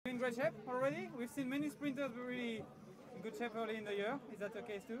great shape already? We've seen many sprinters be really in good shape early in the year. Is that the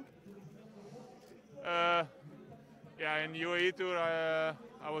case too? Yeah, in UAE Tour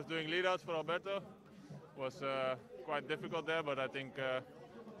I was doing lead-outs for Alberto. Was quite difficult there, but I think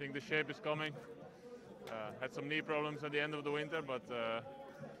the shape is coming. Had some knee problems at the end of the winter, but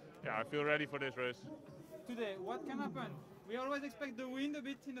yeah, I feel ready for this race. Today, what can happen? We always expect the wind a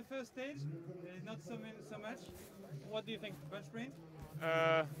bit in the first stage. Not so much. What do you think? Bunch sprint?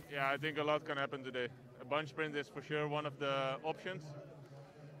 Yeah, I think a lot can happen today. A bunch sprint is for sure one of the options,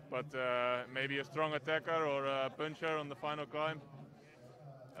 but maybe a strong attacker or a puncher on the final climb.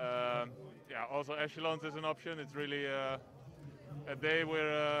 Yeah, also echelons is an option. It's really a day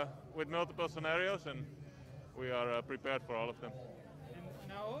with multiple scenarios, and we are prepared for all of them. And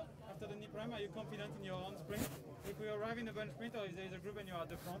now, after the knee problem, are you confident in your own sprint? If we arrive in the bunch sprint, or if there is a group and you are at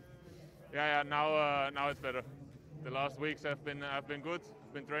the front? Yeah. Now it's better. The last weeks have been good.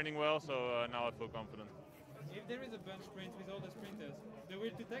 Been training well, so now I feel confident. If there is a bunch sprint with all the sprinters, the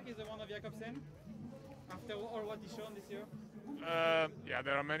wheel to take is the one of Jacobsen. After all what he's shown this year. Yeah,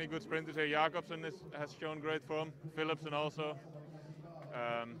 there are many good sprinters here. Jacobsen has shown great form. Philipsen also.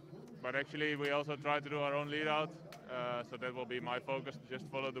 But actually, we also try to do our own lead out. So that will be my focus. Just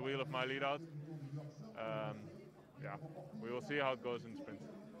follow the wheel of my lead out. Yeah, we will see how it goes in the sprint.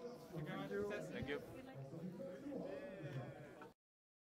 Thank you very much. Thank you.